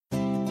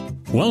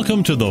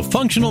Welcome to the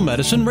Functional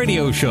Medicine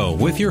Radio Show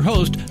with your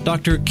host,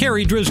 Dr.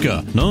 Carrie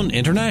Drizga, known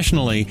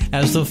internationally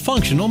as the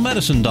Functional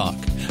Medicine Doc.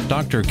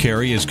 Dr.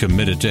 Carrie is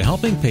committed to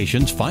helping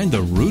patients find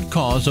the root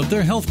cause of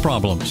their health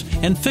problems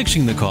and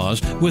fixing the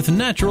cause with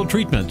natural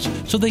treatments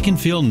so they can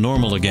feel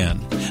normal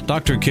again.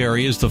 Dr.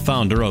 Carrie is the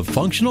founder of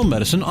Functional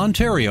Medicine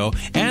Ontario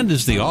and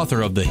is the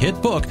author of the hit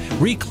book,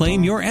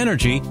 Reclaim Your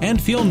Energy and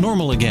Feel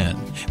Normal Again.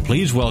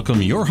 Please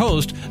welcome your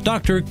host,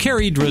 Dr.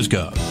 Carrie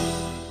Drizga.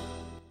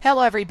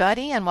 Hello,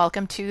 everybody, and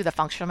welcome to the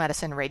Functional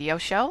Medicine Radio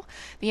Show,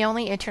 the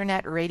only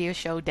internet radio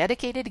show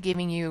dedicated to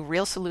giving you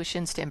real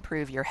solutions to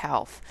improve your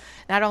health.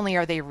 Not only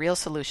are they real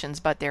solutions,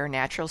 but they're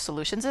natural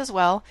solutions as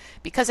well,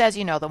 because as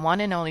you know, the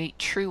one and only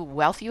true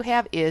wealth you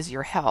have is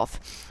your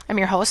health. I'm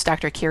your host,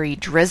 Dr. Carrie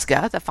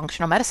Drizga, the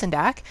Functional Medicine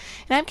Doc,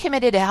 and I'm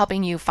committed to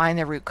helping you find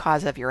the root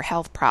cause of your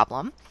health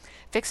problem,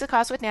 fix the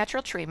cause with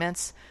natural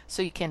treatments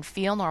so you can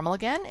feel normal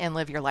again and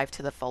live your life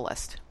to the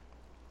fullest.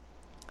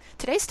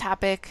 Today's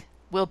topic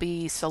will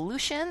be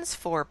solutions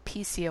for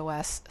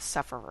PCOS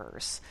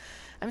sufferers.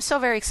 I'm so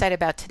very excited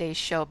about today's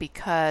show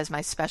because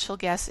my special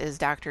guest is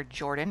Dr.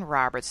 Jordan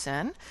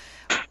Robertson.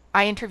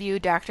 I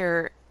interviewed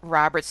Dr.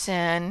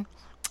 Robertson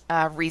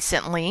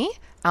recently.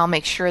 I'll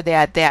make sure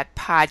that that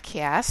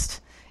podcast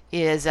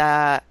is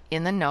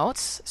in the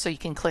notes, so you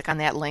can click on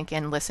that link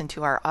and listen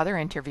to our other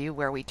interview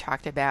where we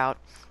talked about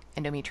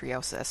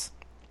endometriosis.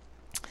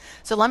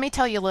 So let me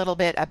tell you a little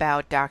bit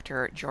about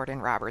Dr. Jordan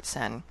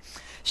Robertson.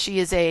 She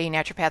is a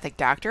naturopathic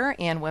doctor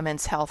and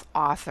women's health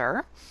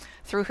author.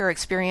 Through her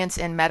experience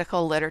in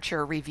medical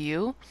literature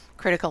review,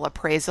 critical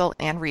appraisal,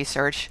 and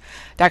research,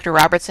 Dr.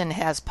 Robertson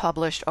has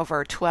published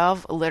over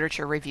 12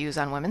 literature reviews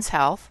on women's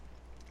health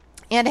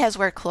and has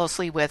worked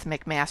closely with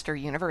McMaster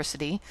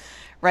University,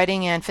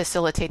 writing and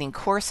facilitating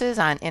courses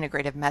on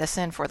integrative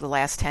medicine for the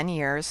last 10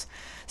 years,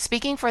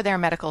 speaking for their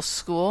medical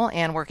school,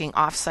 and working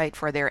off-site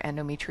for their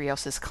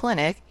endometriosis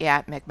clinic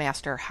at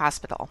McMaster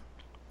Hospital.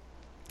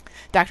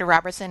 Dr.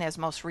 Robertson has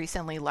most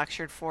recently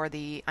lectured for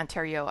the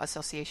Ontario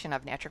Association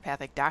of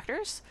Naturopathic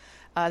Doctors,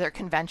 their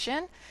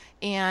convention,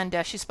 and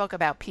she spoke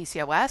about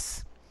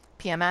PCOS,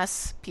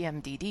 PMS,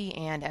 PMDD,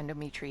 and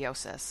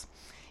endometriosis.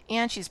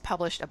 And she's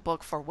published a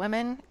book for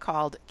women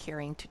called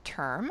Carrying to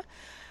Term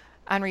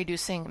on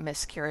reducing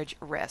miscarriage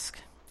risk.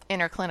 In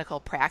her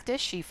clinical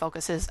practice, she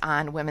focuses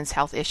on women's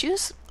health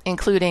issues,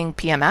 including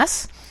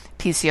PMS,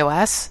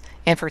 PCOS,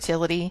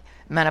 infertility,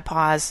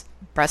 menopause,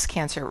 breast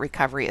cancer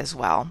recovery as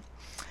well.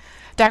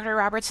 Dr.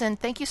 Robertson,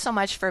 thank you so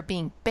much for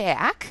being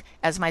back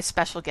as my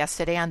special guest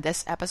today on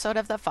this episode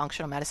of the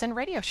Functional Medicine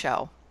Radio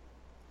Show.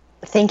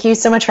 Thank you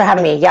so much for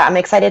having me. Yeah, I'm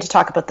excited to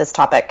talk about this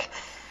topic.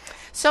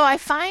 So I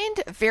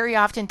find very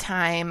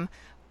oftentimes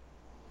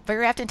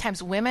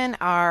women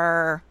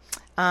are,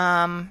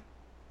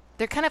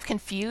 they're kind of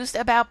confused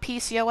about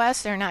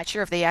PCOS. They're not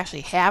sure if they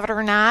actually have it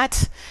or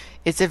not.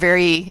 It's a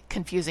very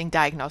confusing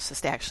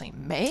diagnosis to actually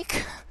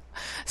make.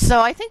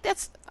 So I think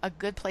that's a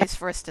good place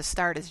for us to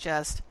start, is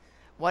just,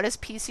 what is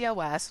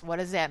PCOS? What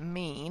does that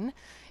mean?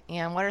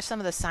 And what are some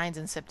of the signs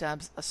and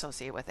symptoms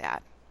associated with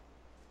that?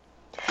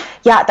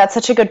 Yeah, that's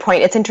such a good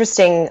point. It's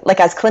interesting, like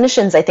as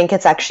clinicians, I think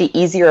it's actually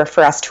easier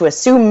for us to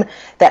assume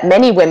that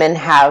many women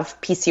have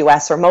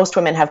PCOS, or most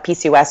women have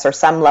PCOS or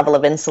some level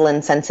of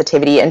insulin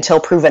sensitivity until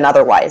proven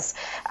otherwise.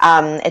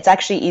 It's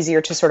actually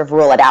easier to sort of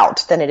rule it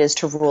out than it is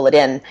to rule it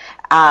in.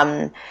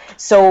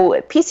 So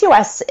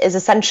PCOS is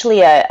essentially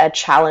a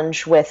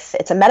challenge with,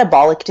 it's a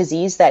metabolic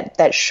disease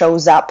that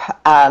shows up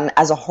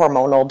as a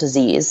hormonal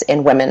disease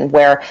in women,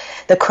 where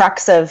the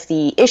crux of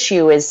the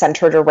issue is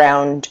centered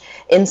around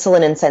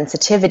insulin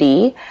insensitivity.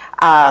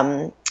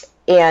 And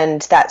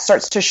that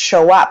starts to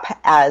show up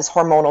as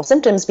hormonal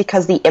symptoms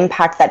because the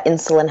impact that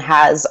insulin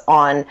has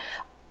on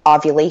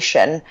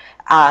ovulation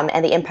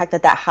and the impact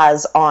that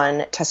has on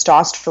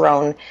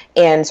testosterone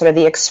and sort of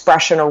the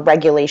expression or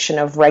regulation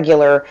of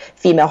regular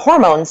female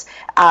hormones.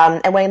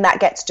 And when that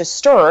gets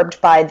disturbed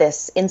by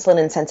this insulin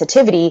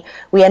insensitivity,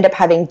 we end up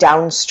having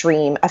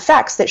downstream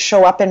effects that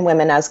show up in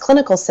women as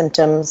clinical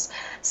symptoms,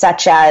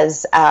 such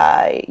as,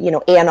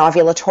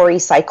 anovulatory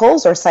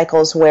cycles, or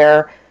cycles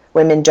where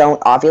women don't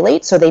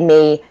ovulate, so they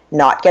may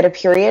not get a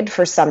period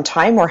for some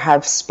time or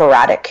have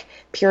sporadic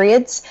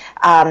periods.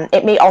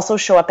 It may also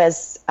show up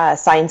as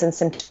signs and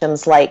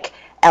symptoms like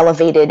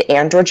elevated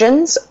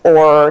androgens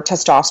or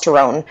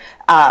testosterone.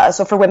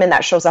 So for women,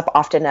 that shows up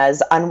often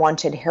as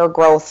unwanted hair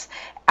growth,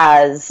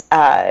 as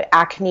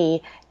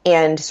acne,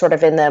 and sort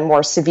of in the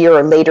more severe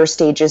or later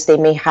stages, they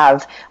may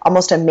have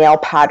almost a male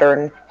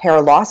pattern hair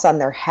loss on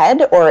their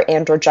head or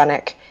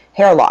androgenic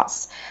hair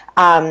loss.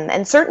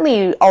 And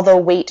certainly, although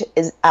weight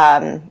is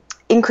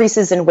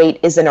increases in weight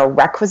isn't a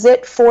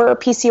requisite for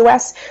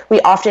PCOS, we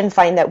often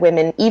find that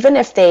women, even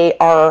if they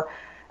are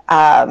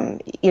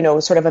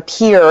sort of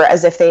appear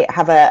as if they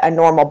have a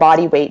normal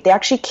body weight, they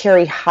actually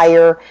carry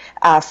higher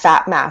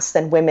fat mass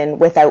than women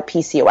without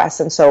PCOS.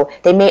 And so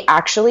they may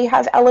actually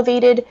have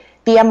elevated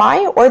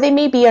BMI, or they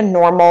may be a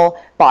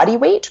normal body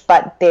weight,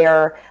 but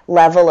their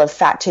level of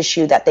fat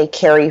tissue that they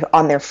carry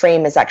on their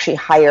frame is actually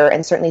higher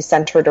and certainly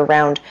centered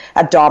around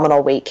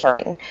abdominal weight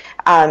carrying.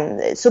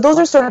 So those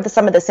are sort of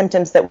some of the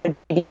symptoms that would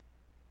be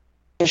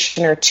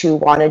practitioner to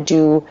want to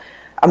do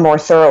a more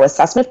thorough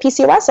assessment of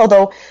PCOS,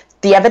 although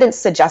the evidence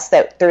suggests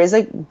that there is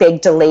a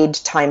big delayed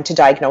time to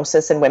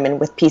diagnosis in women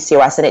with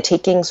PCOS, and it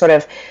taking sort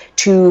of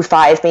 2,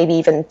 5, maybe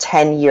even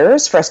 10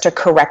 years for us to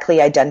correctly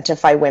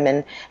identify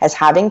women as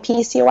having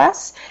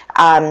PCOS.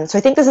 So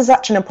I think this is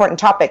such an important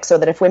topic, so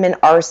that if women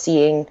are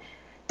seeing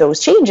those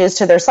changes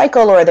to their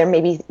cycle, or they're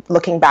maybe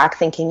looking back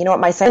thinking, you know what,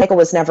 my cycle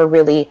was never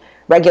really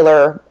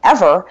regular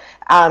ever,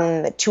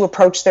 to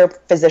approach their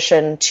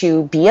physician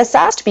to be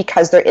assessed,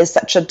 because there is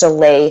such a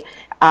delay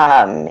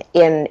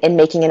in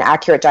making an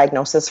accurate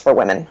diagnosis for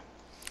women.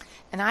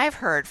 And I've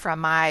heard from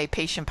my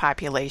patient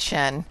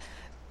population,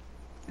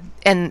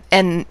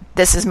 and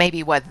this is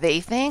maybe what they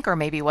think, or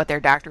maybe what their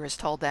doctor has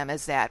told them,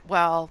 is that,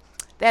 well,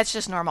 that's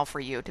just normal for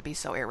you to be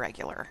so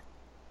irregular.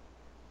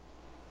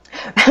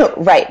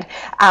 Right.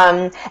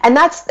 And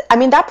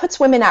that puts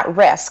women at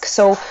risk.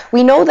 So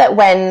we know that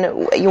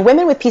when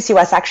women with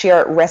PCOS actually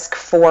are at risk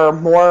for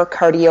more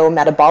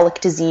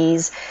cardiometabolic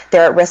disease,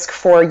 they're at risk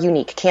for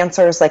unique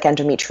cancers like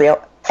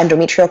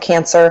endometrial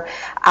cancer.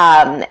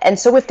 And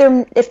so if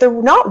they're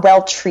not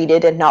well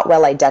treated and not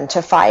well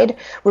identified,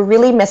 we're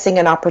really missing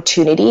an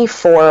opportunity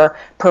for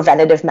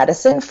preventative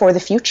medicine for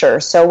the future.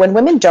 So when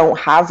women don't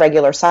have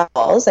regular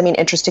cycles,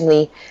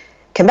 interestingly,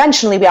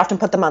 conventionally, we often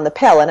put them on the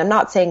pill, and I'm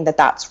not saying that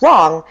that's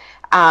wrong.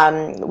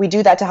 We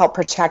do that to help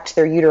protect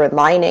their uterine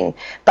lining,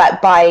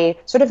 but by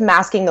sort of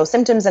masking those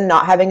symptoms and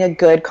not having a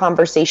good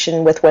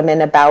conversation with women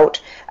about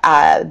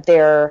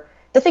the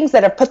things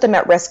that have put them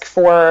at risk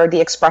for the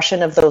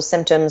expression of those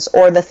symptoms,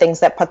 or the things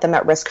that put them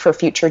at risk for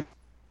future,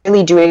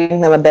 really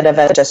doing them a bit of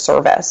a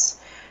disservice.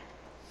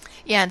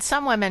 Yeah, and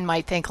some women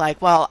might think like,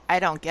 well,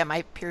 I don't get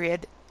my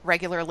period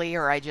regularly,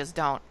 or I just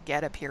don't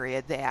get a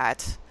period,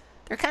 that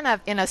they're kind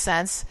of, in a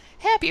sense,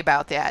 happy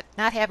about that,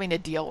 not having to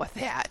deal with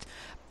that.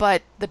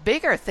 But the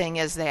bigger thing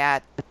is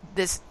that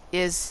this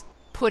is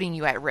putting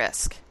you at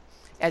risk,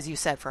 as you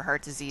said, for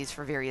heart disease,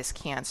 for various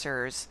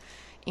cancers,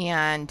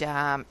 and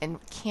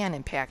can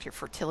impact your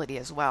fertility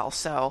as well.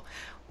 So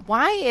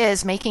why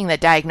is making the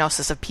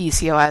diagnosis of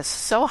PCOS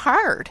so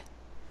hard?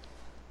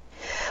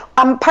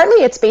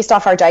 Partly it's based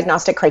off our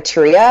diagnostic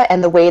criteria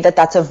and the way that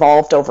that's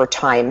evolved over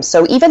time.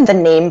 So even the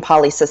name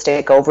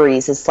polycystic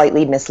ovaries is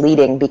slightly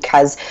misleading,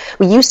 because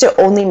we used to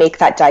only make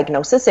that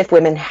diagnosis if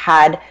women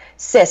had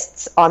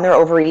cysts on their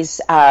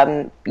ovaries,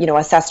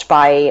 assessed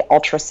by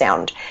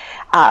ultrasound.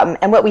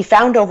 And what we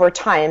found over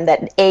time,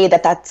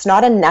 that's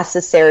not a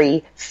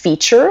necessary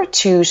feature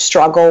to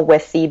struggle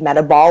with the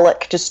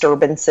metabolic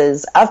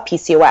disturbances of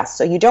PCOS.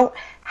 So you don't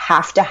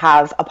have to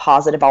have a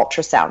positive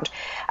ultrasound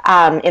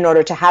in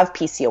order to have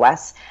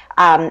PCOS.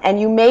 And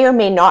you may or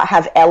may not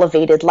have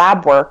elevated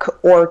lab work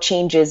or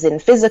changes in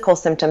physical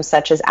symptoms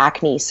such as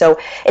acne. So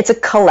it's a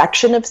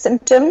collection of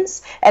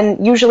symptoms.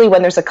 And usually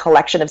when there's a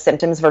collection of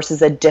symptoms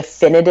versus a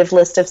definitive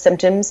list of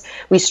symptoms,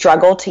 we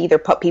struggle to either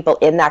put people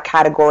in that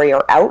category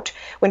or out,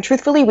 when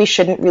truthfully we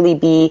shouldn't really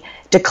be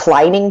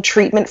declining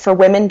treatment for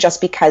women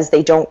just because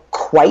they don't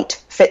quite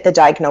fit the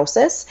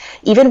diagnosis.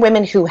 Even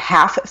women who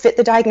half fit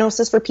the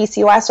diagnosis for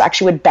PCOS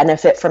actually would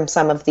benefit from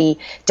some of the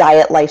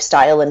diet,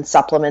 lifestyle, and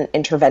supplement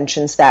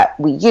interventions that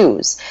we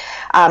use.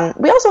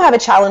 We also have a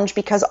challenge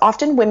because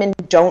often women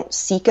don't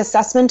seek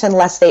assessment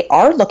unless they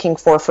are looking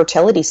for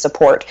fertility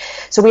support.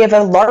 So we have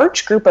a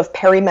large group of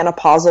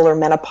perimenopausal or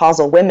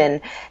menopausal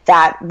women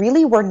that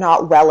really were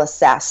not well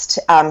assessed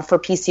for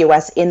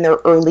PCOS in their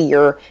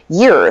earlier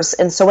years.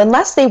 And so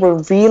unless they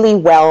were really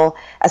well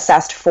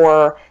assessed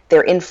for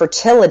their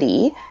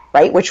infertility,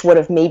 right, which would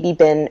have maybe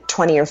been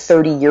 20 or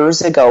 30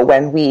 years ago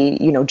when we,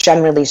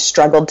 generally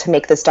struggled to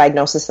make this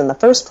diagnosis in the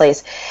first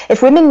place.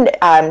 If women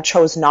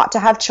chose not to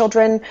have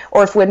children,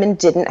 or if women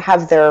didn't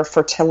have their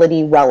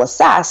fertility well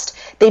assessed,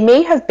 they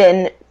may have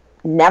been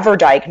never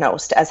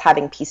diagnosed as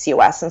having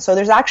PCOS. And so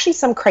there's actually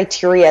some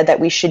criteria that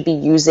we should be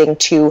using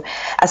to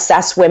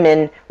assess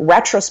women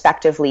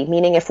retrospectively,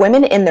 meaning if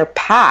women in their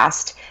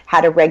past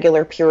had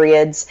irregular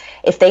periods,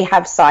 if they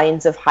have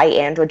signs of high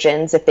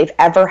androgens, if they've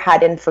ever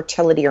had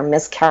infertility or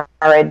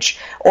miscarriage,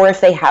 or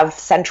if they have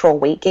central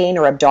weight gain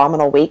or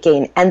abdominal weight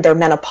gain and they're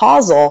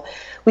menopausal,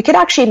 we could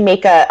actually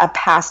make a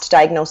past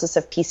diagnosis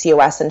of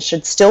PCOS and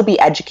should still be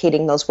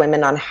educating those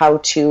women on how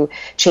to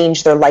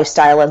change their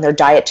lifestyle and their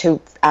diet to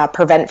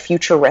prevent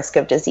future risk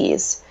of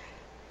disease.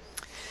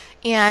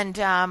 And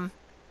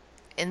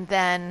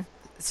then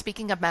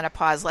speaking of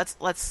menopause,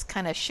 let's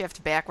kind of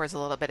shift backwards a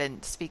little bit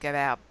and speak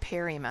about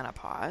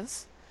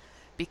perimenopause,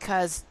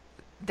 because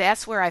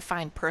that's where I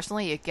find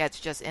personally it gets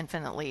just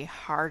infinitely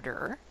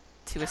harder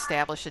to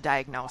establish a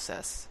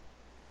diagnosis.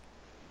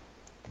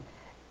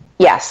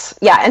 Yes.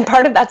 Yeah. And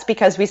part of that's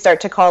because we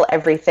start to call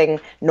everything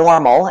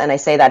normal. And I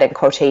say that in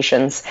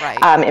quotations,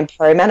 right. In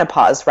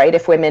perimenopause, right?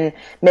 If women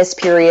miss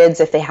periods,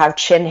 if they have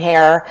chin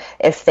hair,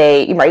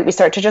 right, we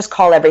start to just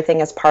call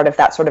everything as part of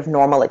that sort of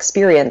normal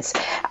experience.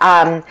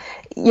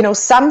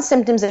 Some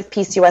symptoms of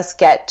PCOS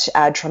get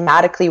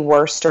dramatically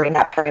worse during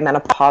that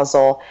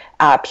perimenopausal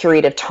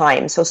period of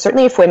time. So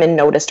certainly if women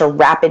noticed a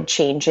rapid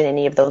change in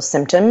any of those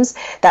symptoms,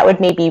 that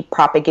would maybe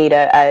propagate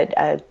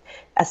a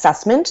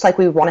assessment, like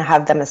we want to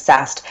have them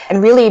assessed.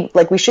 And really,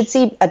 like we should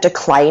see a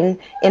decline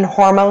in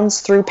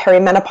hormones through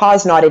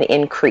perimenopause, not an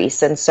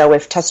increase. And so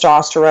if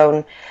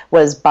testosterone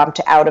was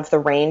bumped out of the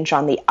range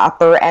on the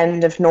upper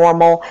end of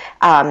normal,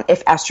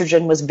 if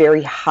estrogen was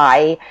very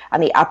high on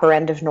the upper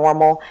end of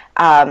normal,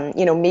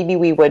 maybe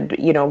we would,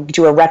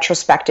 do a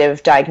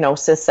retrospective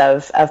diagnosis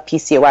of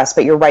PCOS.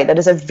 But you're right, that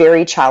is a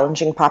very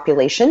challenging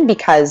population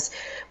because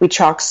we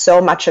chalk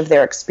so much of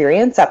their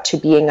experience up to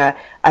being a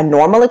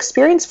normal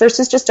experience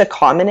versus just a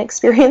common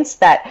experience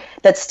that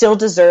still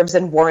deserves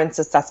and warrants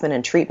assessment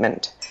and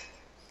treatment.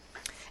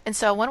 And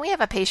so when we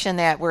have a patient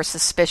that we're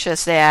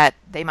suspicious that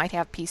they might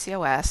have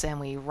PCOS and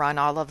we run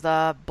all of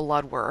the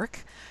blood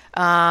work,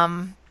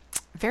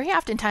 very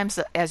oftentimes,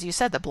 as you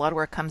said, the blood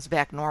work comes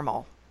back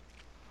normal.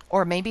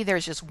 Or maybe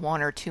there's just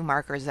one or two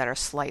markers that are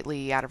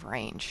slightly out of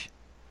range.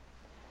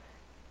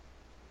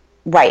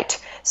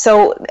 Right.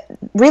 So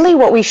really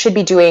what we should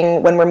be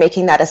doing when we're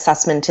making that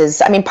assessment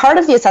is, part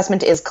of the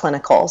assessment is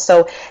clinical.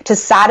 So to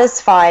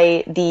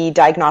satisfy the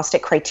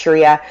diagnostic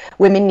criteria,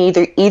 women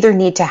either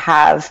need to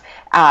have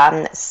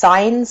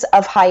signs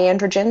of high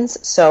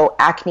androgens, so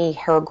acne,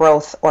 hair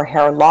growth, or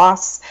hair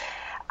loss,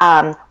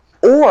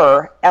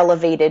 or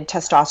elevated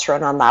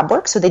testosterone on lab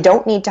work. So they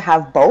don't need to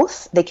have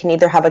both. They can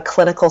either have a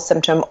clinical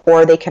symptom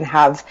or they can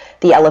have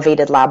the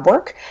elevated lab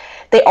work.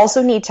 They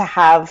also need to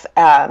have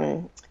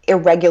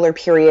irregular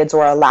periods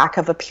or a lack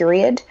of a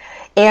period,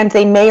 and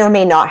they may or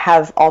may not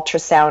have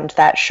ultrasound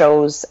that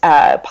shows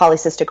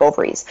polycystic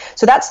ovaries.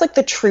 So that's like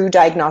the true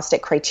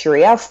diagnostic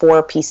criteria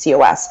for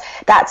PCOS.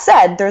 That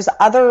said, there's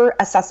other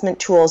assessment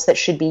tools that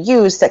should be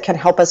used that can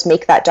help us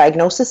make that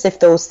diagnosis if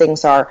those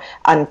things are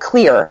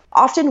unclear.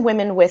 Often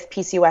women with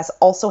PCOS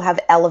also have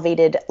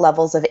elevated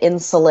levels of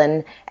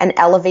insulin and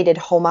elevated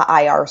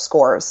HOMA-IR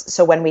scores.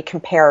 So when we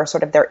compare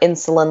sort of their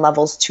insulin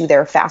levels to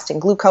their fasting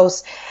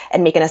glucose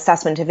and make an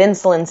assessment of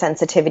insulin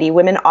sensitivity,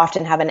 women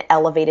often have an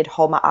elevated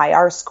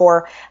HOMA-IR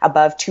score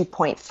above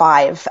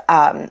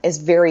 2.5 is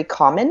very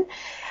common.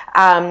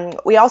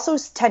 We also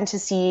tend to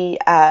see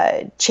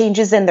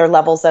changes in their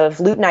levels of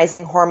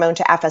luteinizing hormone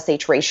to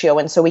FSH ratio,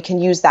 and so we can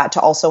use that to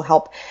also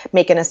help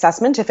make an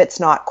assessment if it's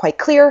not quite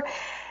clear.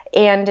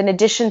 And in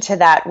addition to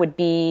that would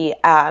be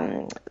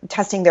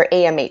testing their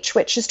AMH,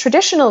 which is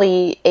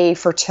traditionally a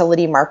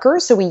fertility marker.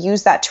 So we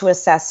use that to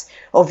assess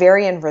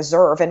ovarian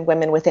reserve in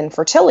women with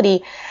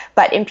infertility.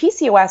 But in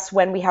PCOS,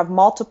 when we have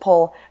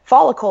multiple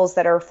follicles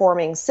that are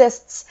forming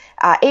cysts,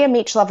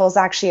 AMH levels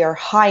actually are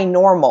high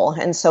normal.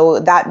 And so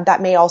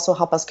that may also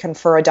help us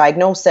confer a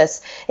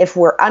diagnosis if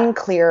we're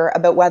unclear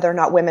about whether or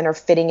not women are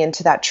fitting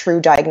into that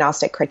true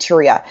diagnostic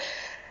criteria.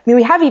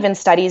 We have even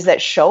studies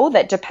that show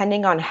that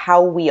depending on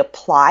how we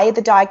apply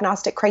the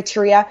diagnostic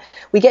criteria,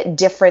 we get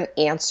different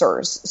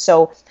answers.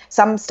 So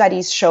some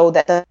studies show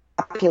that the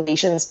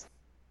populations,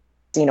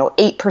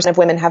 8% of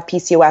women have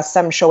PCOS,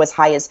 some show as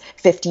high as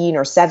 15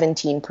 or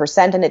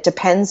 17%, and it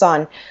depends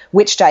on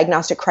which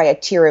diagnostic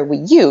criteria we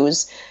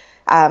use.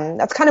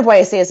 That's kind of why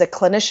I say as a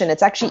clinician,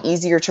 it's actually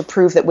easier to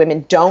prove that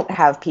women don't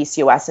have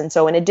PCOS. And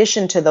so in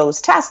addition to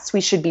those tests, we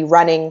should be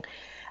running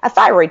a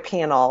thyroid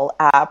panel,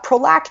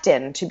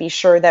 prolactin, to be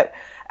sure that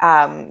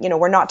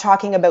we're not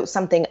talking about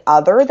something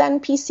other than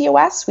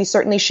PCOS. We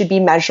certainly should be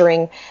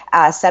measuring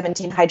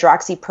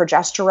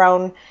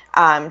 17-hydroxyprogesterone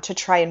to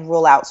try and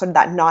rule out sort of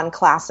that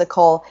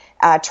non-classical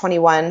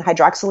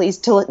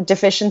 21-hydroxylase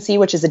deficiency,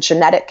 which is a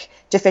genetic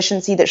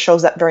deficiency that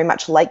shows up very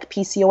much like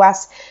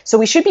PCOS. So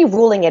we should be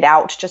ruling it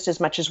out just as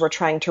much as we're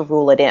trying to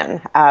rule it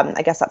in.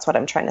 I guess that's what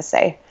I'm trying to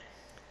say.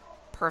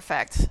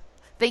 Perfect.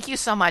 Thank you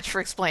so much for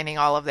explaining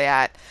all of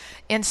that.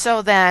 And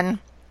so then,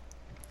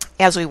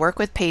 as we work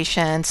with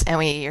patients and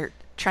we are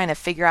trying to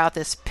figure out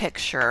this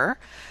picture,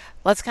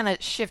 let's kind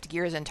of shift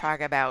gears and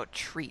talk about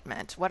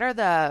treatment. What are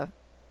the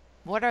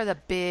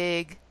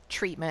big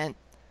treatment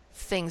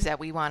things that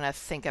we want to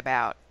think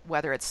about,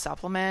 whether it's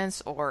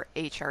supplements or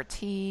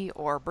HRT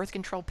or birth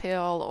control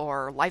pill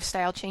or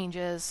lifestyle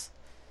changes?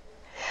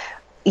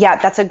 Yeah,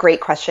 that's a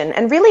great question.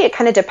 And really, it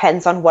kind of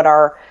depends on what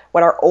our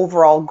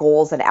overall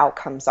goals and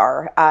outcomes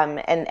are.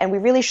 And we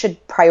really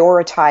should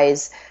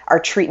prioritize our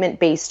treatment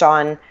based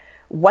on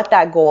what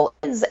that goal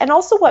is, and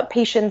also what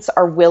patients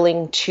are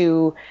willing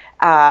to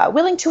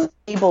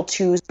able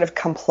to sort of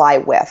comply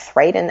with,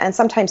 right? And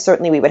sometimes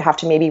certainly we would have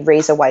to maybe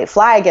raise a white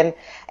flag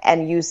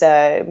and use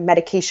a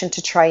medication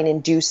to try and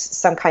induce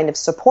some kind of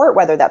support,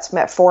 whether that's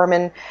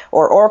metformin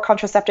or oral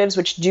contraceptives,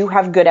 which do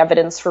have good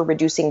evidence for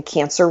reducing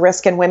cancer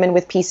risk in women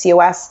with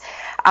PCOS.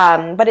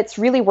 But it's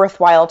really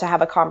worthwhile to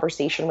have a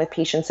conversation with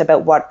patients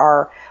about what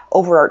our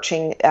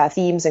overarching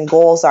themes and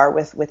goals are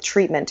with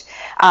treatment.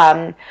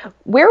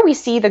 Where we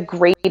see the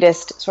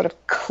greatest sort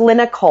of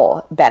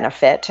clinical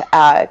benefit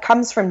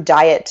comes from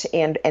diet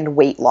and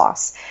weight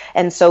loss.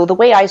 And so the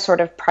way I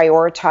sort of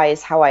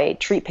prioritize how I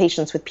treat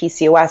patients with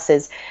PCOS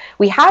is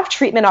we have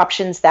treatment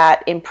options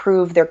that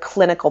improve their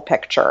clinical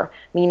picture,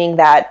 meaning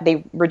that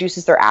they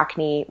reduces their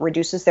acne,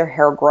 reduces their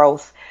hair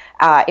growth,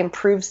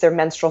 improves their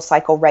menstrual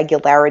cycle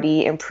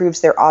regularity, improves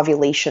their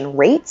ovulation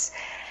rates.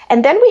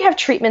 And then we have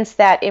treatments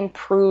that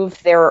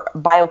improve their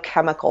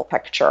biochemical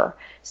picture.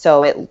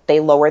 So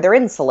they lower their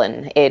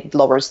insulin, it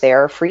lowers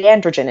their free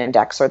androgen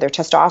index or their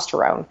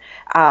testosterone.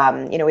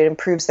 It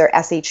improves their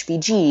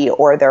SHBG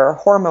or their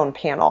hormone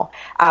panel.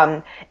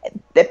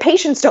 The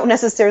patients don't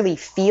necessarily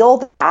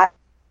feel that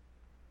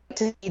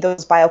to see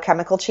those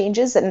biochemical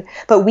changes,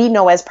 but we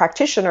know as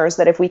practitioners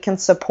that if we can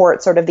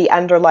support sort of the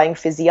underlying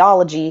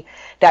physiology,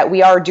 that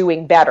we are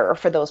doing better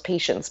for those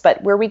patients.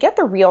 But where we get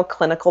the real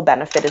clinical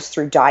benefit is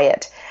through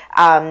diet.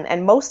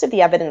 And most of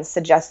the evidence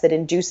suggests that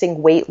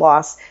inducing weight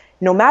loss,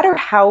 no matter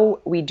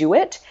how we do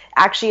it,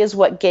 actually is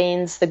what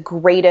gains the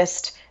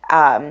greatest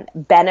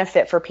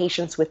benefit for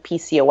patients with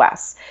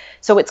PCOS.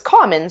 So it's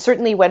common,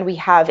 certainly when we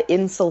have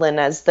insulin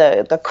as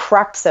the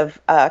crux of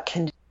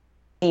condition,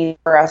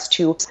 for us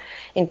to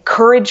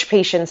encourage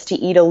patients to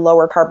eat a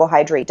lower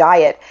carbohydrate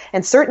diet.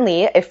 And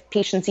certainly if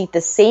patients eat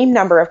the same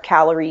number of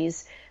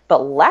calories but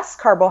less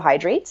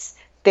carbohydrates,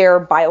 their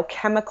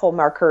biochemical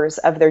markers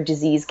of their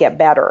disease get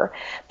better.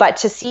 But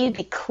to see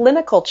the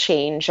clinical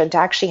change and to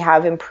actually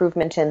have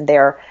improvement in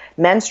their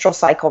menstrual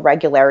cycle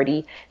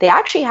regularity, they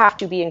actually have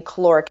to be in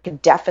caloric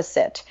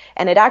deficit.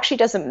 And it actually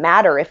doesn't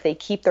matter if they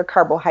keep their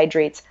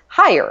carbohydrates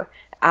higher.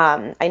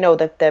 I know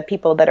that the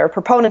people that are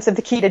proponents of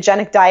the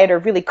ketogenic diet are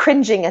really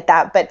cringing at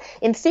that, but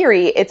in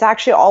theory, it's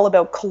actually all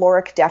about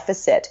caloric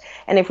deficit.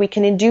 And if we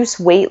can induce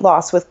weight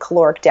loss with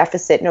caloric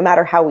deficit, no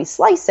matter how we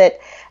slice it,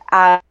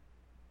 that's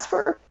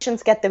where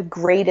patients get the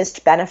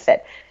greatest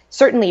benefit.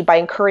 Certainly by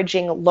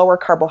encouraging lower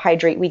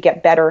carbohydrate, we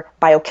get better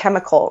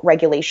biochemical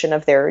regulation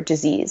of their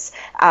disease.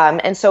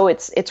 And so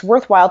it's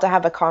worthwhile to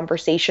have a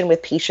conversation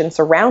with patients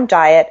around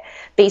diet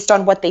based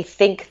on what they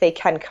think they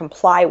can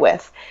comply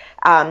with.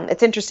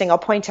 It's interesting, I'll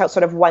point out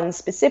sort of one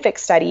specific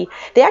study.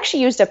 They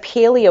actually used a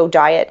paleo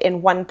diet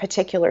in one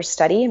particular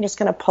study. I'm just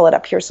going to pull it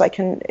up here so I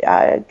can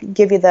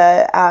give you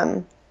the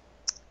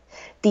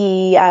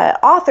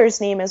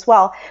author's name as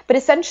well. But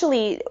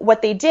essentially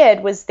what they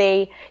did was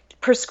they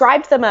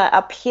prescribed them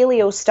a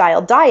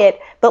paleo-style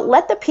diet, but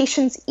let the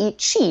patients eat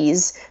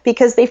cheese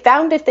because they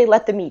found if they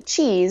let them eat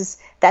cheese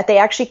that they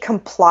actually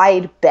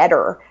complied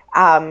better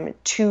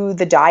to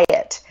the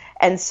diet.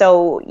 And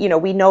so,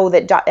 we know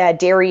that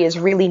dairy is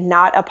really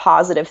not a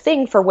positive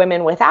thing for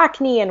women with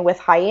acne and with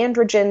high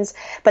androgens,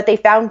 but they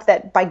found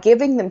that by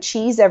giving them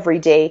cheese every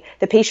day,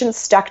 the patients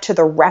stuck to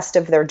the rest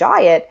of their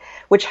diet,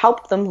 which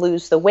helped them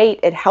lose the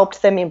weight. It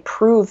helped them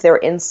improve their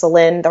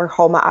insulin, their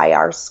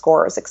HOMA-IR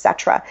scores,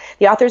 etc.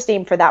 The author's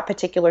name for that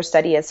particular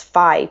study is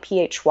Phy,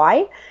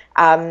 Phy.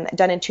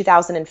 Done in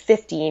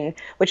 2015,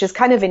 which is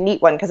kind of a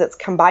neat one because it's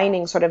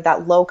combining sort of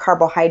that low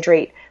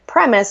carbohydrate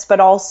premise, but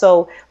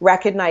also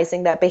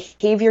recognizing that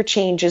behavior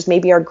change is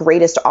maybe our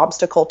greatest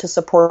obstacle to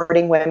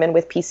supporting women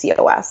with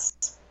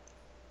PCOS.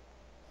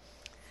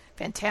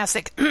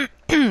 Fantastic.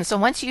 So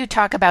once you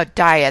talk about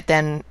diet,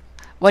 then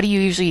what do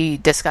you usually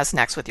discuss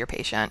next with your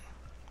patient?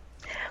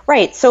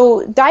 Right.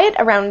 So diet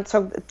around,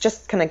 so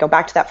just kind of go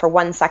back to that for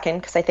 1 second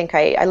because I think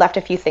I left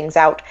a few things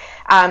out.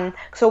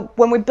 So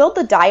when we build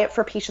the diet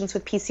for patients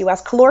with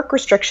PCOS, caloric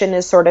restriction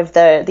is sort of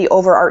the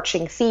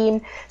overarching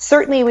theme.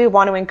 Certainly we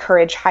want to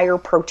encourage higher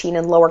protein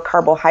and lower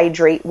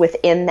carbohydrate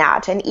within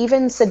that, and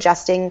even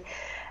suggesting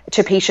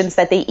to patients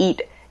that they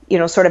eat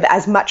sort of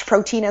as much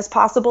protein as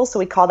possible. So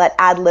we call that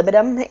ad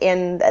libitum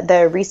in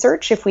the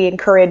research. If we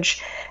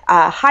encourage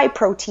high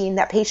protein,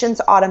 that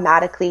patients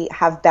automatically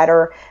have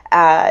better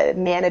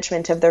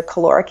management of their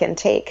caloric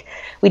intake.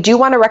 We do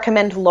want to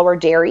recommend lower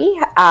dairy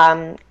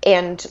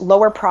and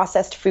lower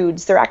processed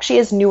foods. There actually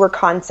is newer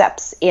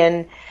concepts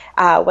in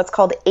what's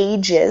called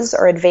AGEs,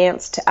 or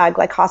advanced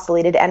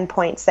glycosylated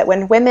endpoints, that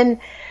when women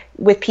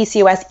with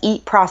PCOS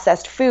eat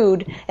processed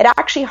food, it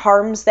actually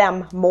harms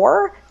them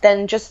more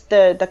than just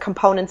the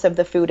components of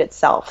the food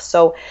itself.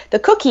 So the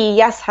cookie,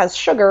 yes, has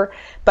sugar,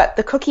 but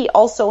the cookie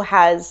also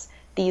has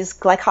these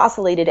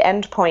glycosylated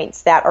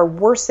endpoints that are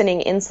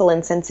worsening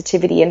insulin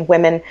sensitivity in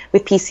women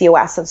with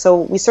PCOS. And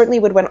so we certainly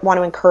would want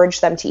to encourage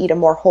them to eat a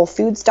more whole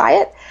foods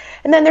diet.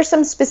 And then there's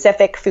some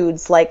specific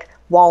foods like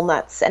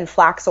walnuts and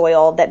flax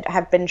oil that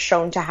have been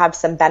shown to have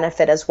some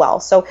benefit as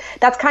well. So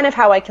that's kind of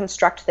how I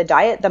construct the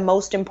diet, the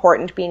most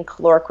important being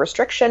caloric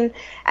restriction,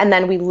 and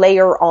then we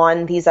layer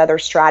on these other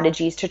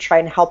strategies to try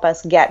and help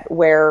us get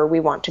where we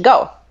want to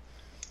go.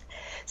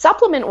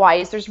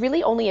 Supplement-wise, there's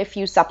really only a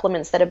few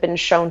supplements that have been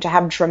shown to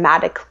have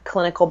dramatic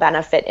clinical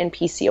benefit in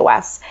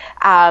PCOS.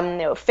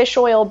 Fish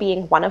oil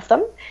being one of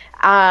them.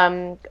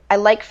 I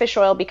like fish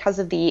oil because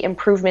of the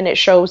improvement it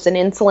shows in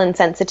insulin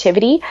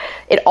sensitivity.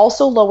 It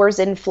also lowers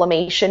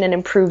inflammation and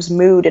improves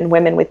mood in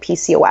women with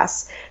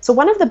PCOS. So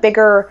one of the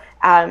bigger,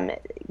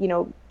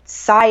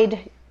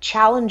 side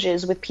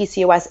challenges with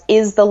PCOS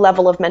is the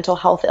level of mental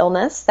health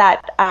illness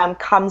that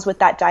comes with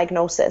that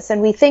diagnosis.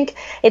 And we think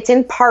it's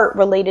in part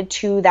related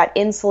to that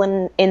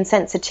insulin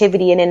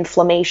insensitivity and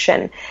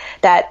inflammation,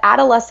 that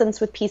adolescents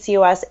with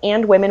PCOS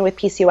and women with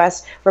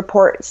PCOS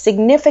report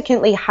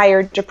significantly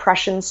higher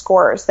depression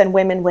scores than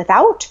women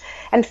without.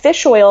 And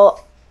fish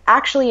oil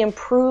actually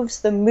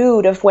improves the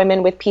mood of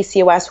women with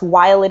PCOS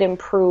while it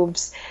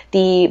improves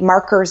the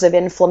markers of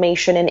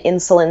inflammation and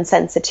insulin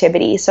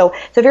sensitivity. So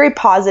it's a very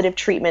positive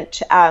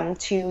treatment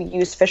to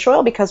use fish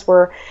oil because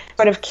we're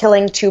sort of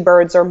killing two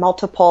birds or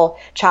multiple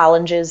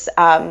challenges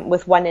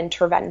with one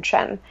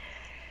intervention.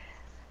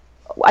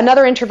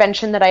 Another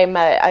intervention that I'm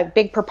a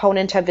big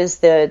proponent of is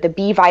the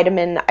B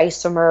vitamin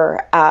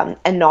isomer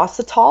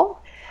inositol.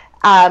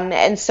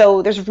 And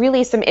so there's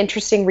really some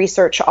interesting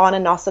research on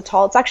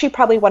inositol. It's actually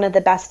probably one of the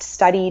best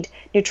studied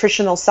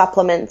nutritional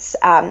supplements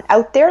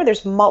out there.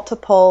 There's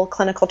multiple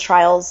clinical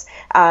trials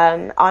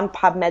on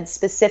PubMed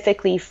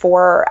specifically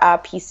for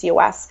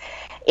PCOS.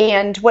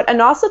 And what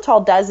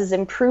inositol does is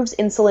improves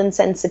insulin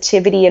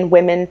sensitivity in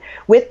women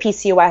with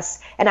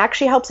PCOS and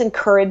actually helps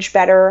encourage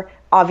better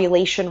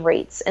ovulation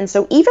rates. And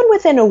so even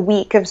within a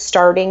week of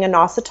starting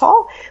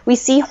inositol, we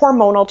see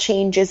hormonal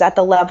changes at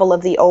the level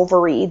of the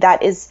ovary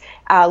that is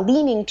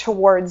leaning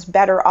towards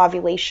better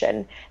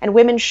ovulation. And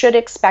women should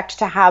expect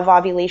to have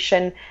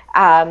ovulation,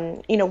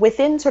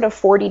 within sort of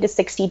 40 to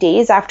 60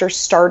 days after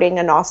starting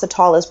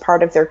inositol as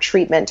part of their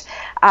treatment.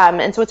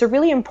 And so it's a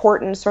really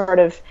important sort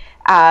of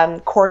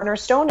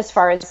cornerstone as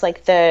far as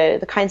like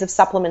the kinds of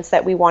supplements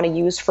that we want to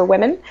use for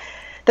women.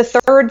 The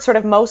third sort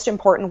of most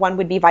important one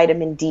would be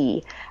vitamin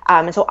D.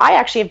 And so I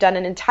actually have done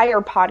an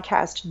entire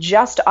podcast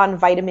just on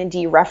vitamin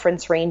D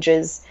reference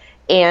ranges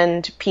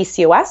and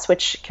PCOS,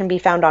 which can be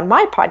found on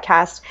my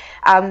podcast.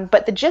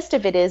 But the gist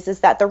of it is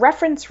that the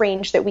reference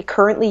range that we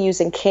currently use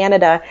in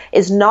Canada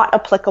is not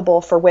applicable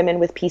for women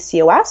with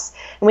PCOS.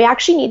 And we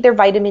actually need their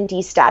vitamin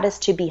D status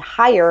to be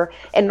higher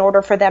in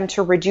order for them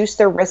to reduce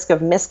their risk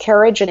of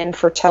miscarriage and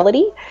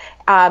infertility.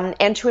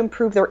 And to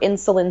improve their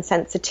insulin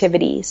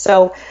sensitivity.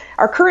 So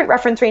our current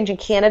reference range in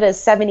Canada is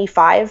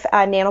 75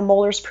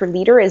 nanomolars per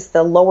liter is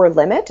the lower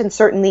limit, and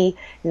certainly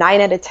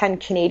 9 out of 10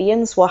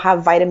 Canadians will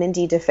have vitamin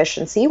D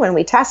deficiency when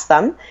we test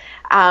them.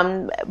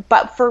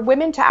 But for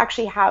women to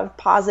actually have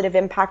positive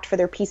impact for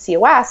their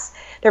PCOS,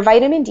 their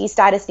vitamin D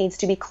status needs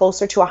to be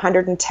closer to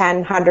 110,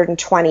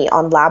 120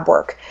 on lab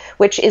work,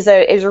 which is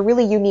a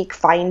really unique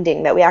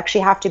finding that we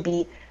actually have to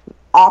be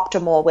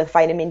optimal with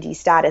vitamin D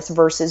status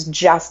versus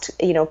just,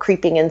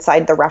 creeping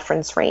inside the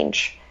reference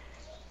range.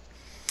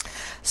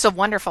 So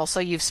wonderful. So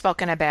you've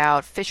spoken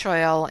about fish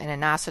oil and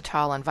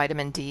inositol and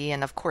vitamin D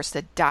and, of course,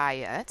 the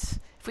diet.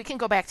 If we can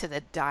go back to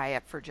the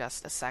diet for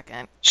just a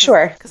second.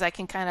 Sure. Because I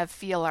can kind of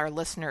feel our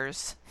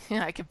listeners,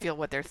 I can feel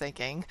what they're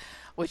thinking,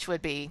 which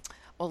would be,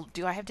 well,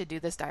 do I have to do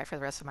this diet for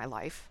the rest of my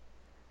life?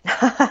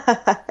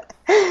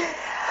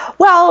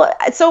 Well,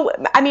 so,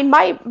 I mean,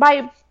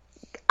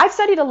 I've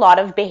studied a lot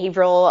of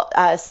behavioral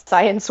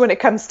science when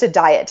it comes to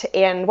diet.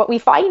 And what we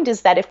find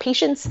is that if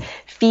patients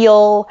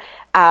feel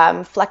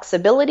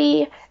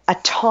flexibility,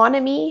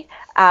 autonomy,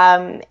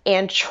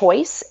 and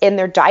choice in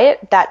their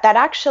diet, that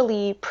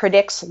actually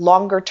predicts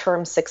longer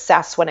term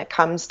success when it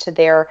comes to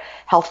their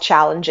health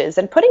challenges.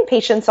 And putting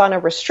patients on a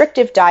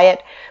restrictive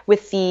diet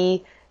with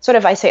the sort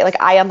of, I say, like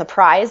eye on the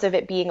prize of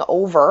it being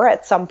over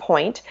at some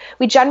point,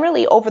 we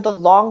generally over the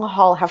long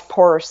haul have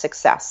poorer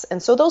success.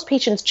 And so those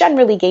patients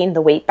generally gain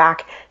the weight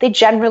back. They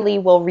generally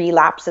will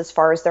relapse as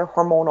far as their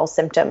hormonal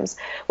symptoms.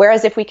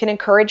 Whereas if we can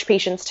encourage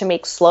patients to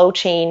make slow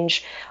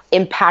change,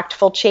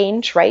 impactful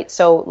change, right?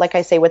 So like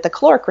I say, with the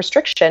caloric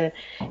restriction,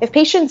 if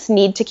patients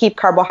need to keep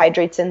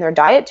carbohydrates in their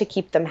diet to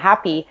keep them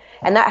happy,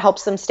 and that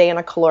helps them stay in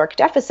a caloric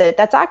deficit,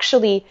 that's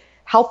actually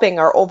helping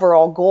our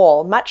overall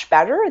goal much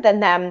better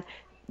than them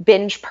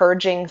binge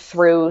purging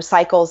through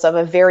cycles of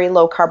a very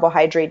low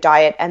carbohydrate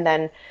diet and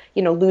then,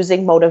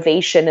 losing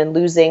motivation and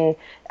losing,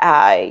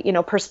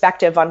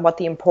 perspective on what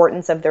the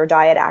importance of their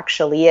diet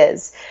actually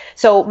is.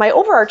 So my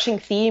overarching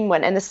theme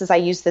I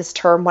use this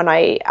term when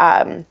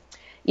I,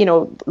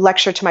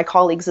 lecture to my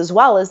colleagues as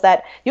well, is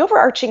that the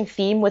overarching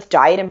theme with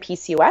diet and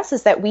PCOS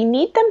is that we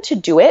need them to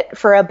do it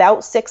for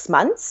about 6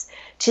 months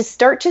to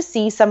start to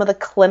see some of the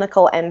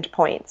clinical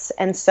endpoints.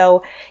 And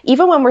so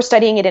even when we're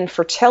studying it in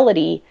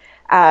fertility,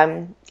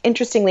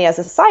 interestingly, as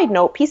a side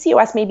note,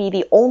 PCOS may be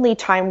the only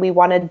time we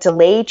want to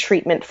delay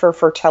treatment for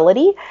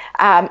fertility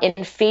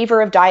in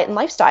favor of diet and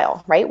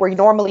lifestyle, right? Where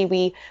normally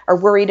we are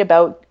worried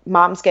about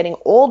moms getting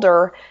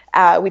older,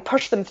 we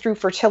push them through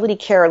fertility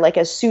care like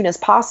as soon as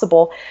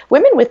possible.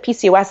 Women with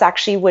PCOS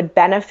actually would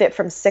benefit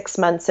from 6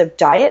 months of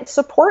diet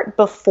support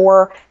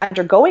before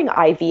undergoing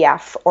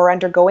IVF or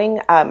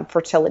undergoing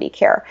fertility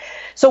care.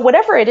 So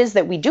whatever it is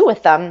that we do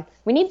with them,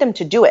 we need them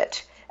to do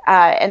it.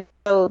 And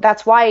so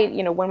that's why,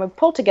 when we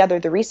pull together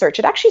the research,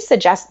 it actually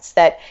suggests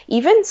that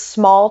even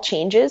small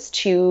changes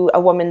to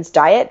a woman's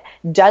diet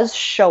does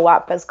show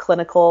up as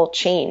clinical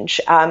change.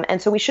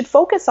 And so we should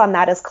focus on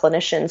that as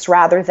clinicians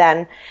rather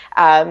than,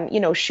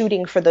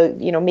 shooting for the,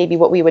 maybe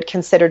what we would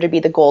consider to be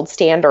the gold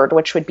standard,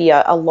 which would be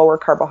a lower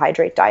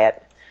carbohydrate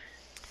diet.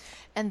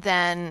 And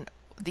then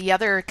the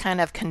other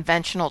kind of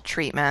conventional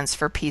treatments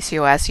for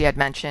PCOS you had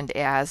mentioned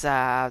as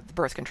the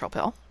birth control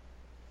pill.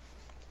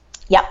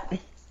 Yep.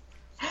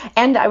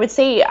 And I would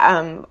say,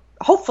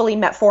 hopefully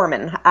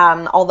metformin,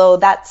 although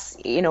that's,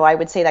 I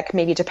would say that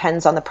maybe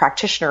depends on the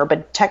practitioner,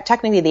 but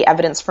technically the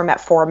evidence for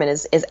metformin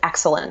is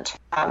excellent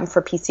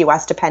for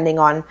PCOS, depending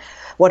on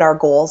what our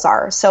goals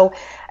are. So,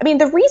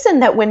 the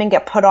reason that women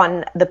get put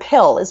on the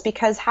pill is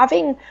because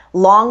having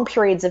long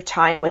periods of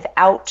time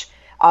without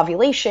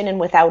ovulation and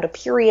without a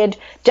period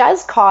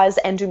does cause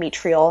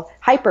endometrial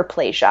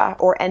hyperplasia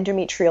or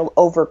endometrial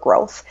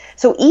overgrowth.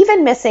 So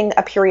even missing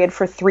a period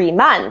for 3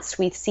 months,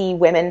 we see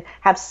women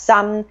have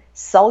some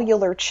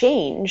cellular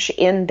change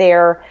in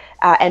their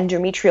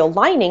endometrial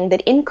lining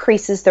that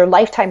increases their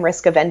lifetime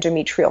risk of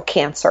endometrial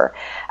cancer.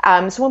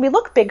 So when we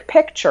look big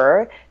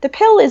picture, the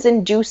pill is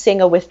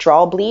inducing a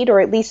withdrawal bleed, or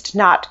at least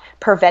not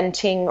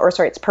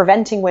it's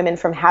preventing women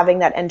from having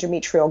that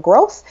endometrial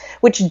growth,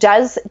 which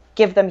does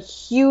give them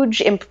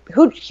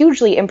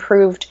hugely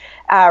improved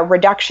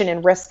reduction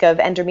in risk of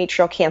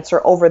endometrial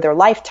cancer over their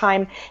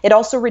lifetime. It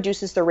also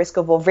reduces the risk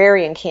of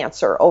ovarian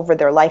cancer over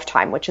their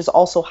lifetime, which is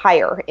also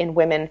higher in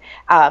women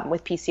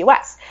with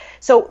PCOS.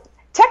 So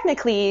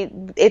technically,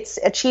 it's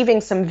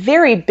achieving some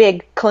very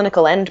big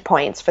clinical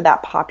endpoints for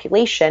that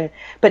population,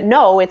 but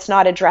no, it's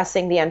not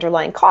addressing the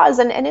underlying cause.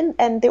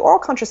 And the oral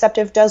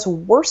contraceptive does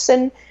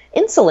worsen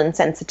insulin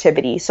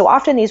sensitivity. So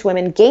often these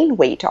women gain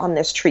weight on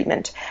this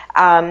treatment,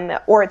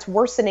 or it's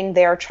worsening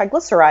their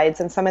triglycerides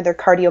and some of their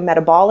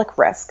cardiometabolic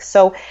risks.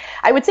 So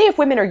I would say if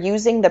women are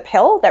using the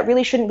pill, that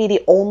really shouldn't be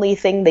the only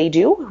thing they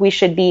do. We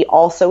should be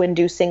also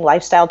inducing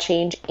lifestyle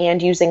change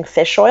and using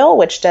fish oil,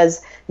 which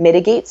does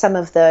mitigate some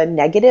of the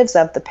negatives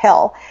of the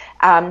pill.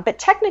 But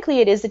technically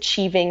it is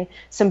achieving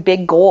some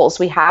big goals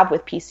we have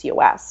with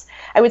PCOS.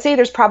 I would say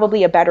there's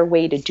probably a better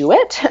way to do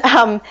it.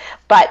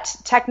 But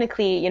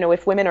technically,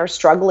 if women are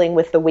struggling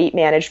with the weight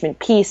management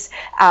piece,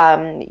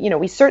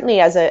 we certainly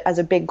as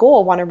a big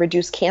goal want to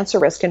reduce cancer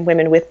risk in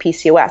women with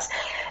PCOS.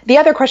 The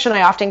other question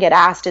I often get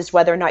asked is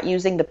whether or not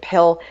using the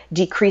pill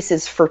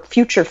decreases for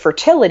future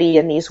fertility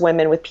in these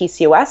women with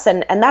PCOS.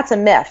 And that's a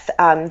myth.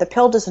 The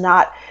pill does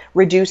not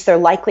reduce their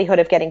likelihood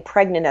of getting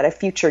pregnant at a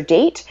future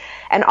date.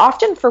 And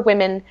often for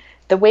women,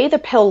 the way the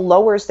pill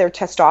lowers their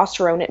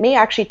testosterone, it may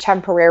actually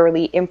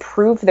temporarily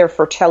improve their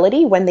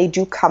fertility when they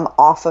do come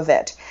off of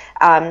it.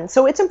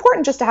 So it's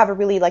important just to have a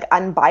really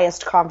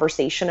unbiased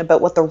conversation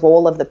about what the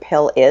role of the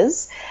pill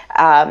is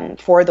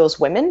for those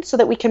women, so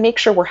that we can make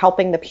sure we're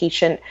helping the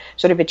patient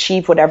sort of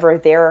achieve whatever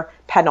their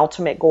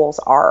penultimate goals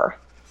are.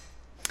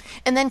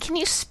 And then can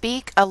you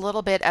speak a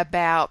little bit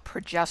about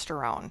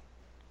progesterone?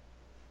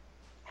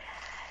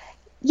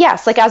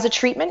 Yes, as a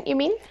treatment, you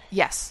mean?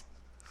 Yes.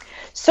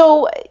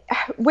 So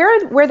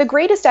where the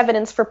greatest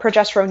evidence for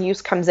progesterone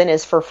use comes in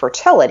is for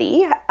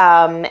fertility.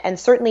 And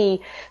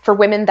certainly for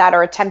women that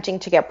are attempting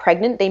to get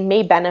pregnant, they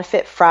may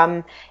benefit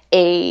from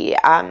a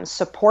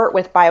support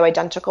with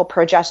bioidentical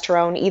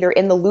progesterone, either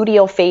in the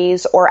luteal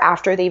phase or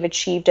after they've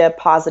achieved a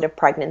positive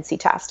pregnancy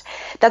test.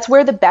 That's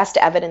where the best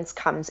evidence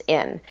comes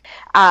in.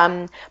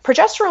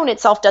 Progesterone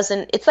itself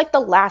it's like the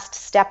last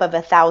step of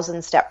a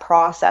 1,000-step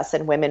process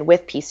in women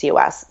with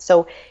PCOS.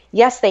 So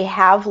yes, they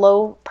have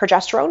low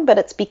progesterone, but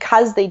it's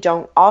because they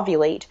don't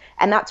ovulate,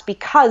 and that's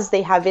because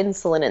they have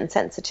insulin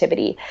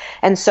insensitivity.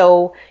 And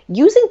so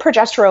using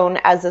progesterone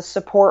as a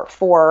support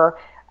for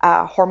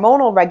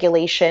hormonal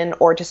regulation,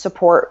 or to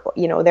support,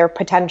 their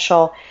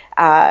potential,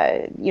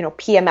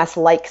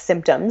 PMS-like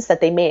symptoms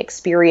that they may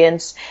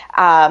experience,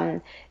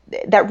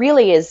 that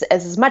really is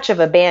as much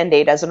of a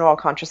Band-Aid as an oral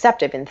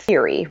contraceptive in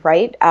theory,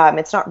 right?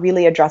 It's not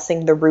really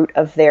addressing the root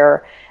of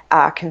their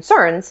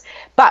concerns,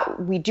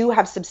 but we do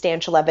have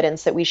substantial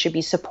evidence that we should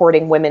be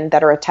supporting women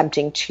that are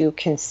attempting to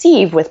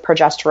conceive with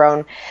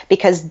progesterone,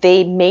 because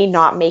they may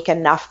not make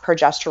enough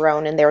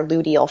progesterone in their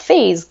luteal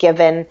phase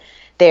given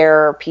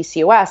their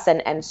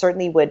PCOS, and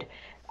certainly would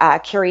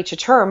carry to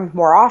term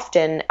more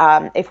often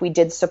if we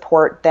did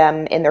support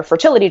them in their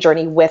fertility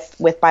journey with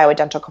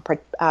bioidentical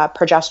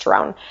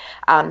progesterone.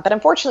 But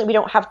unfortunately, we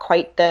don't have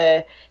quite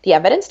the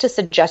evidence to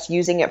suggest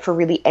using it for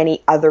really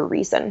any other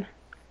reason.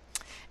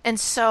 And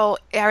so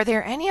are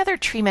there any other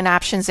treatment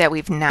options that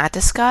we've not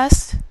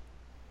discussed?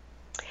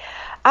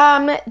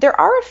 There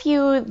are a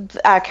few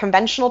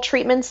conventional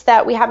treatments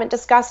that we haven't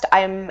discussed.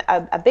 I'm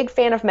a big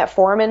fan of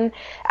metformin.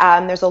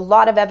 There's a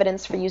lot of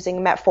evidence for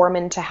using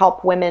metformin to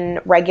help women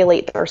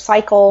regulate their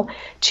cycle,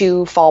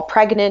 to fall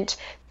pregnant.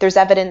 There's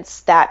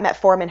evidence that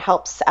metformin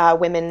helps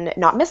women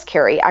not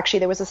miscarry. Actually,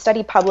 there was a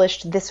study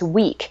published this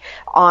week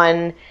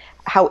on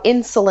how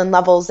insulin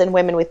levels in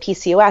women with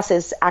PCOS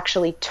is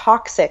actually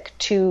toxic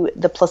to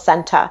the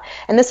placenta.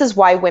 And this is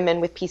why women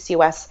with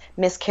PCOS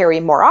miscarry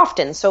more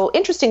often. So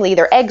interestingly,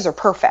 their eggs are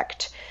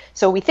perfect.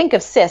 So we think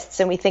of cysts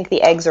and we think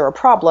the eggs are a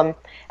problem.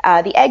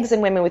 The eggs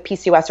in women with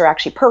PCOS are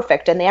actually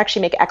perfect, and they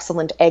actually make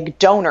excellent egg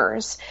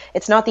donors.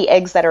 It's not the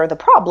eggs that are the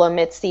problem,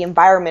 it's the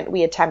environment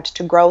we attempt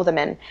to grow them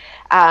in.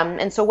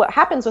 And so what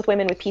happens with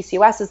women with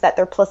PCOS is that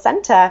their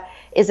placenta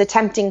is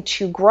attempting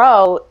to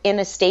grow in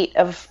a state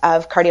of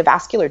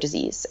cardiovascular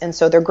disease. And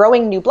so they're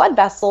growing new blood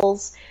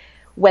vessels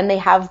when they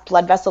have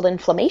blood vessel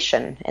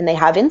inflammation, and they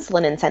have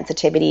insulin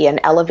insensitivity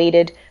and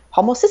elevated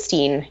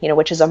homocysteine,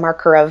 which is a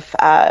marker of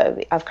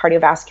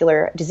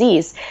cardiovascular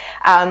disease.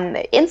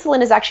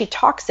 Insulin is actually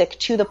toxic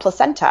to the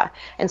placenta.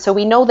 And so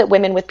we know that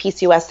women with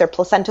PCOS, their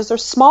placentas are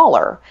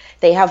smaller.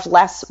 They have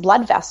less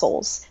blood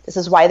vessels. This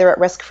is why they're at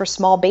risk for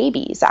small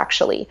babies,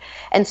 actually.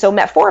 And so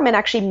metformin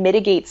actually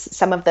mitigates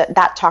some of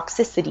that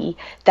toxicity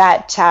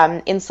that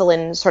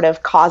insulin sort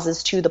of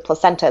causes to the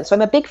placenta. So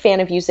I'm a big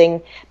fan of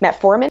using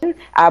metformin.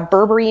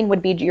 Berberine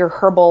would be your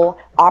herbal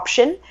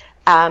option.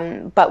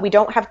 But we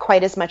don't have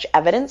quite as much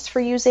evidence for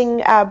using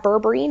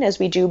berberine as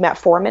we do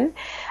metformin.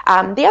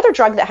 The other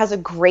drug that has a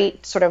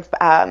great sort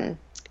of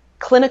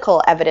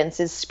clinical evidence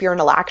is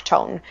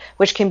spironolactone,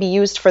 which can be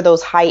used for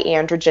those high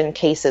androgen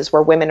cases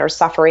where women are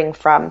suffering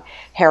from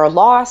hair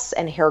loss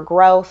and hair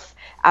growth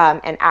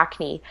and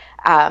acne.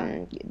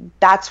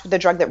 That's the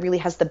drug that really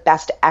has the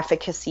best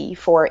efficacy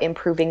for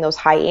improving those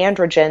high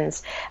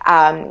androgens.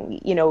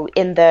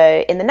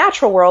 In the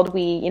natural world,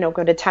 we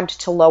could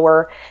attempt to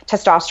lower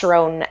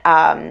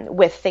testosterone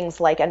with things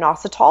like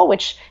inositol,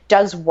 which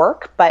does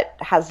work but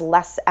has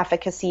less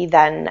efficacy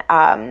than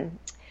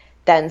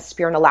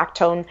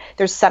spironolactone.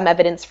 There's some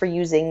evidence for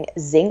using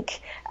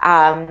zinc.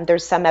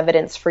 There's some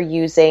evidence for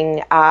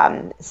using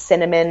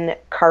cinnamon,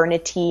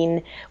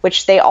 carnitine,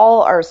 which they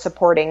all are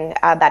supporting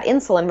that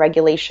insulin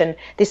regulation.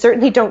 They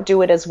certainly don't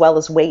do it as well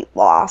as weight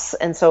loss.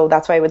 And so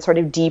that's why I would sort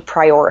of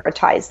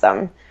deprioritize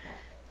them.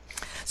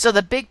 So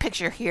the big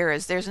picture here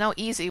is there's no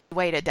easy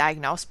way to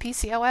diagnose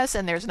PCOS,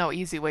 and there's no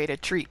easy way to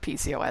treat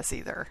PCOS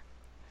either.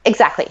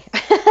 Exactly.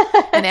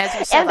 And as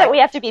you said, and that we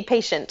have to be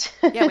patient.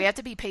 Yeah, we have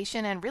to be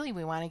patient, and really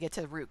we want to get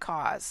to the root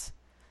cause.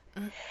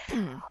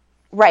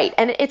 Right.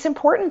 And it's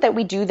important that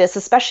we do this,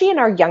 especially in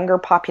our younger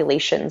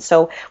population.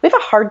 So we have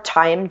a hard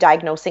time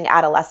diagnosing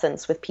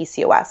adolescents with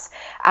PCOS.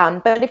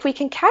 But if we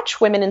can catch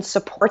women and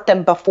support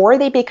them before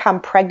they become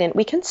pregnant,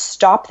 we can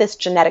stop this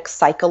genetic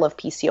cycle of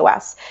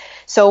PCOS.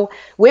 So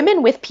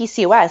women with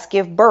PCOS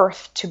give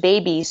birth to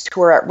babies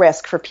who are at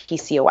risk for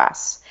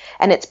PCOS.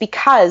 And it's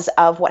because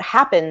of what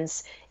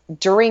happens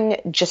during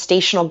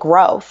gestational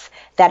growth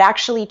that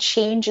actually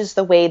changes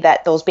the way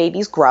that those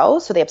babies grow.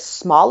 So they have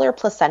smaller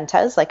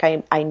placentas, like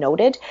I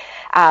noted.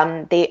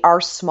 They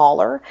are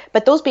smaller,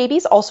 but those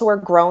babies also are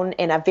grown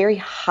in a very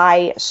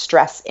high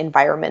stress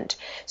environment.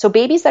 So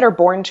babies that are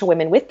born to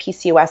women with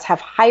PCOS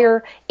have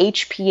higher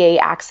HPA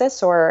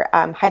axis, or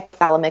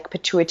hypothalamic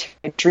pituitary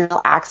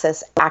adrenal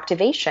axis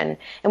activation.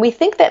 And we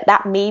think that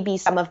that may be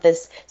some of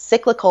this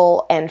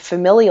cyclical and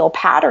familial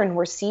pattern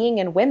we're seeing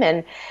in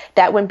women,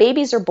 that when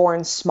babies are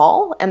born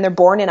small and they're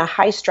born in a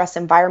high stress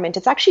environment,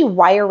 it's actually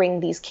wiring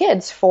these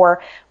kids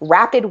for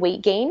rapid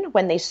weight gain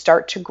when they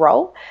start to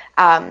grow,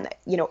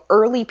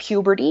 early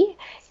puberty,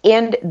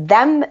 and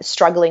them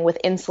struggling with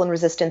insulin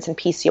resistance and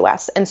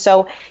PCOS. And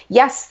so,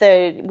 yes,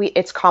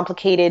 it's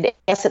complicated,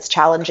 yes, it's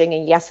challenging,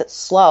 and yes, it's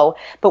slow,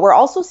 but we're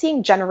also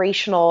seeing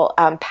generational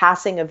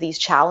passing of these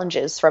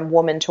challenges from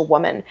woman to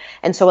woman.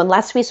 And so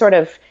unless we sort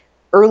of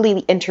early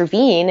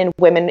intervene in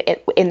women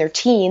in their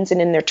teens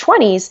and in their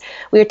 20s,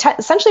 we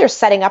essentially are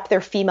setting up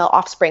their female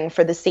offspring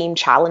for the same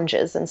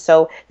challenges. And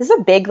so this is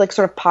a big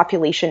sort of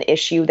population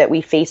issue that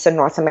we face in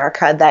North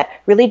America that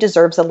really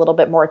deserves a little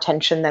bit more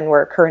attention than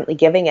we're currently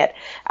giving it,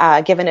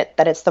 given it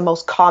that it's the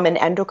most common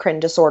endocrine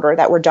disorder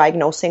that we're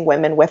diagnosing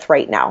women with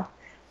right now.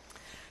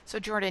 So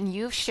Jordan,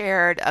 you've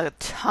shared a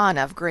ton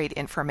of great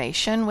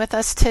information with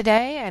us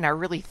today, and I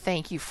really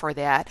thank you for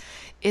that.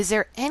 Is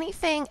there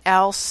anything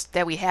else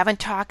that we haven't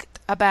talked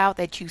about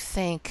that you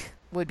think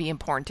would be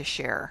important to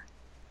share?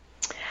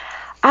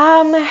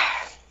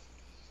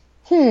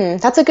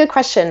 That's a good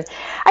question.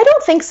 I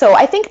don't think so.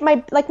 I think my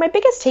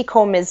biggest take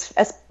home is,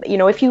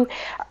 if you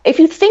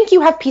think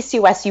you have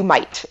PCOS, you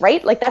might,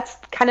 right? Like that's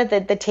kind of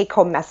the take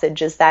home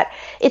message, is that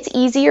it's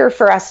easier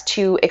for us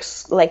to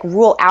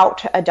rule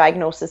out a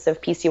diagnosis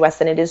of PCOS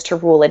than it is to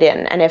rule it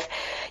in. And if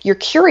you're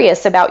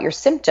curious about your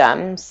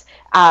symptoms,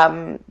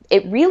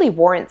 it really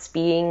warrants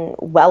being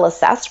well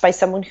assessed by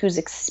someone who's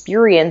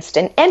experienced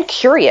and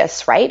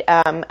curious, right,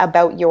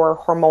 about your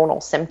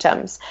hormonal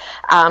symptoms.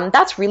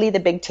 That's really the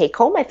big take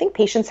home. I think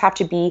patients have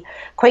to be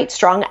quite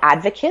strong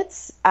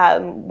advocates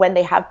when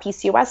they have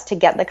PCOS to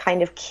get the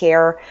kind of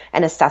care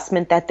and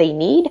assessment that they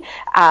need,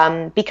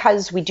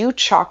 because we do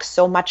chalk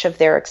so much of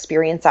their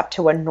experience up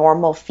to a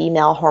normal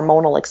female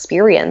hormonal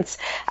experience,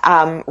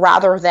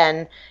 rather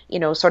than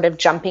sort of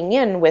jumping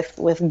in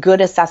with good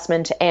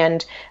assessment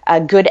and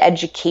good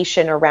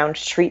education around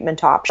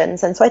treatment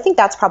options. And so I think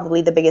that's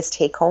probably the biggest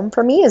take home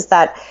for me, is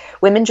that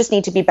women just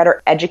need to be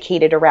better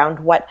educated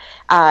around what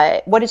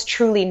is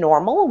truly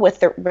normal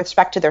with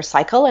respect to their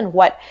cycle, and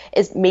what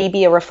is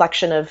maybe a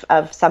reflection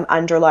of some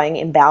underlying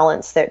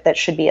imbalance that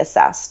should be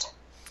assessed.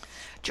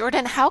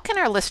 Jordan, how can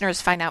our listeners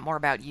find out more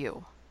about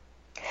you?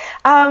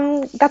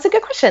 That's a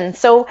good question.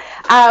 So,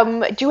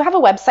 do have a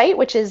website,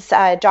 which is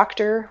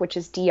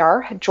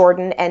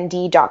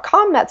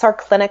drjordannd.com. That's our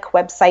clinic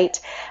website.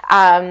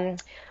 I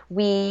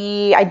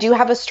do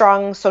have a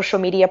strong social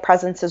media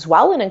presence as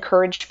well, and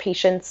encourage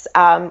patients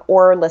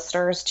or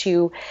listeners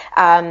to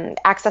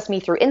access me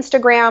through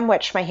Instagram,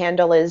 which my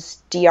handle is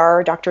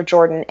Dr.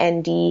 Jordan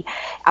ND,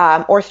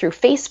 or through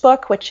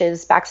Facebook, which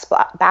is /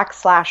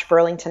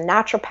 Burlington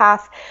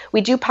Naturopath.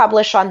 We do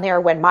publish on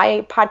there when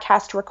my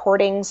podcast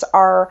recordings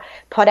are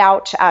put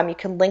out. You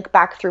can link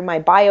back through my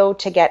bio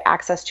to get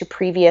access to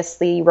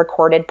previously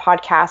recorded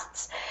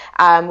podcasts.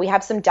 We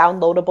have some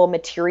downloadable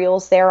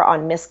materials there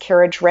on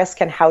miscarriage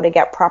risk and how to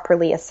get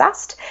properly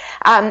assessed.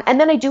 And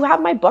then I do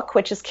have my book,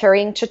 which is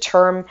Carrying to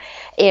Term,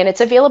 and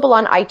it's available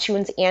on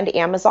iTunes and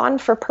Amazon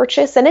for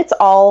purchase. And it's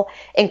all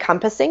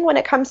encompassing when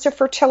it comes to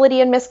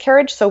fertility and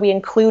miscarriage. So we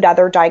include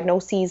other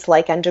diagnoses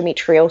like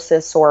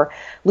endometriosis or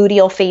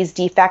luteal phase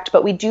defect,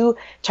 but we do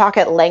talk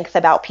at length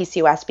about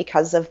PCOS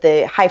because of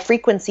the high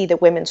frequency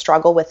that women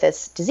struggle with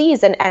this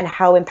disease and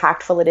how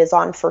impactful it is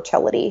on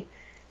fertility.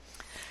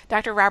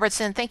 Dr.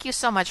 Robertson, thank you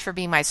so much for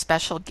being my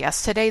special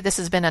guest today. This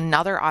has been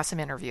another awesome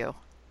interview.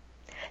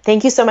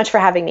 Thank you so much for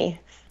having me.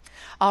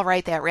 All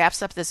right, that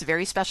wraps up this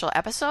very special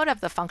episode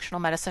of the Functional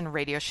Medicine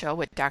Radio Show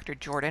with Dr.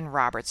 Jordan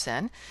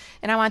Robertson.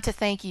 And I want to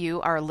thank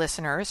you, our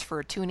listeners,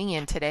 for tuning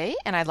in today.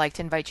 And I'd like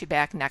to invite you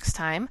back next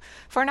time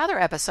for another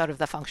episode of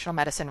the Functional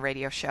Medicine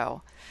Radio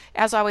Show.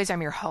 As always,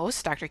 I'm your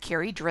host, Dr.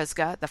 Carrie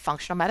Drizga, the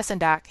Functional Medicine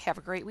Doc. Have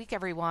a great week,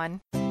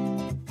 everyone.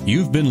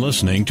 You've been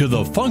listening to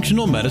the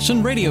Functional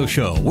Medicine Radio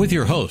Show with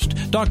your host,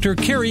 Dr.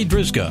 Carrie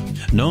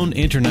Drizga, known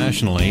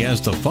internationally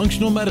as the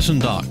Functional Medicine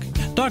Doc.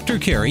 Dr.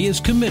 Carrie is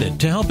committed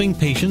to helping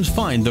patients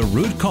find the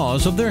root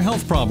cause of their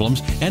health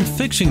problems and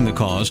fixing the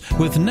cause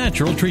with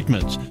natural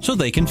treatments so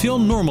they can feel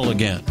normal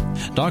again.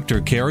 Dr.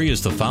 Carrie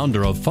is the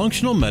founder of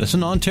Functional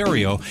Medicine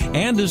Ontario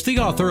and is the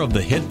author of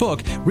the hit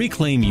book,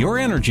 Reclaim Your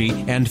Energy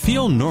and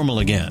Feel Normal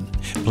Again.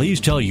 Please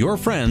tell your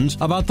friends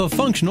about the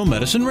Functional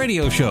Medicine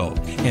Radio Show,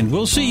 and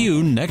we'll see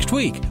you next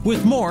week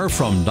with more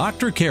from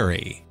Dr.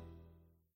 Carrie.